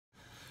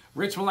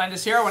Rich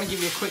Melendez here. I want to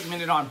give you a quick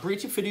minute on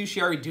breach of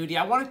fiduciary duty.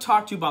 I want to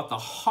talk to you about the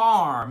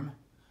harm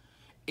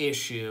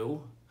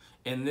issue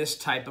in this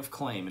type of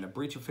claim, in a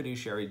breach of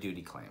fiduciary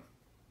duty claim.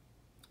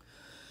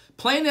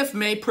 Plaintiff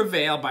may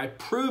prevail by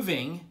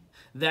proving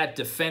that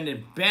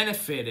defendant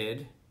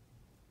benefited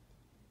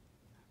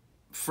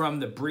from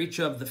the breach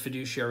of the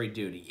fiduciary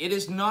duty. It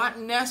is not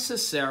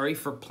necessary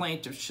for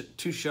plaintiff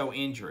to show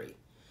injury.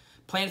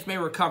 Plaintiff may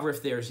recover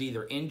if there's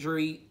either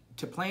injury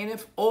to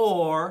plaintiff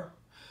or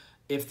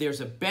if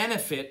there's a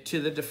benefit to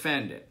the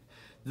defendant.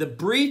 The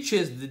breach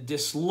is the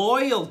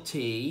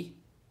disloyalty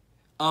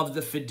of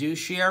the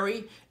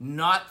fiduciary,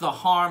 not the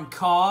harm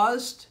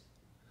caused.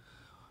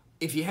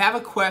 If you have a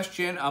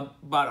question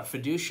about a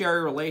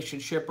fiduciary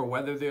relationship or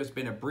whether there's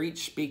been a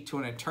breach, speak to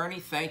an attorney.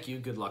 Thank you.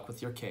 Good luck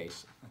with your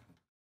case.